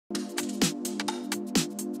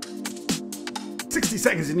60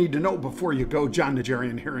 seconds you need to know before you go. John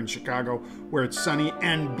Najarian here in Chicago, where it's sunny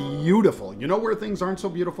and beautiful. You know where things aren't so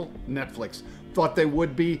beautiful? Netflix. Thought they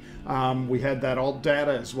would be. We had that alt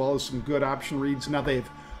data as well as some good option reads. Now they've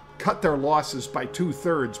cut their losses by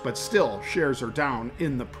 2/3, but still shares are down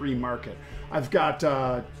in the pre-market. I've got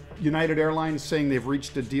United Airlines saying they've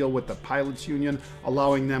reached a deal with the pilots union,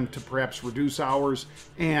 allowing them to perhaps reduce hours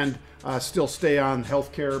and still stay on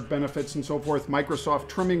healthcare benefits and so forth. Microsoft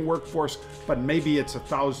trimming workforce, but maybe it's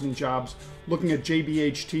 1,000 jobs. Looking at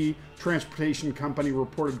JBHT, transportation company,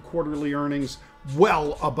 reported quarterly earnings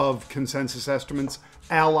well above consensus estimates.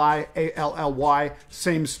 Ally, A-L-L-Y,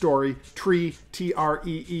 same story. Tree,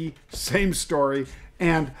 T-R-E-E, same story.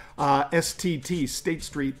 And STT, State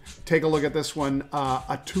Street, take a look at this one,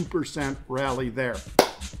 a 2% rally there.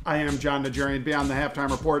 I am John Najarian, Beyond the Halftime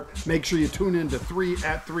Report. Make sure you tune in to 3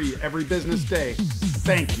 at 3 every business day.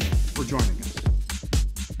 Thank you for joining me.